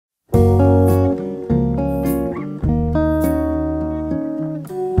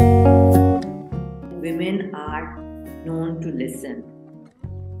are known to listen.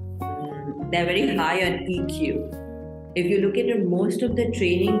 They're very high on EQ. If you look at it, most of the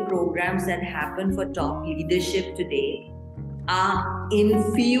training programs that happen for top leadership today are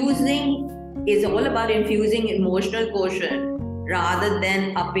is all about infusing emotional quotient rather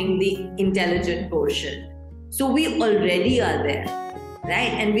than upping the intelligent quotient. So we already are there,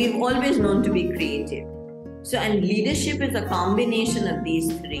 right? And we've always known to be creative. So, and leadership is a combination of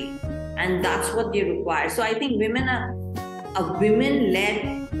these three, and that's what they require. So I think a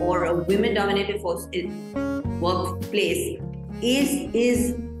women-led or a women-dominated workplace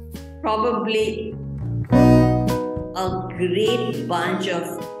is probably a great bunch of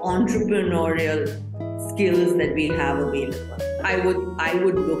entrepreneurial skills that we have available. I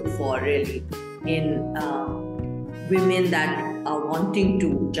would look for really in women that are wanting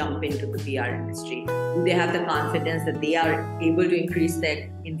to jump into the PR industry. Do they have the confidence that they are able to increase their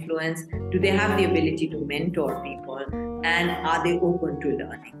influence? Do they have the ability to mentor people? And are they open to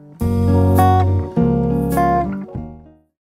learning?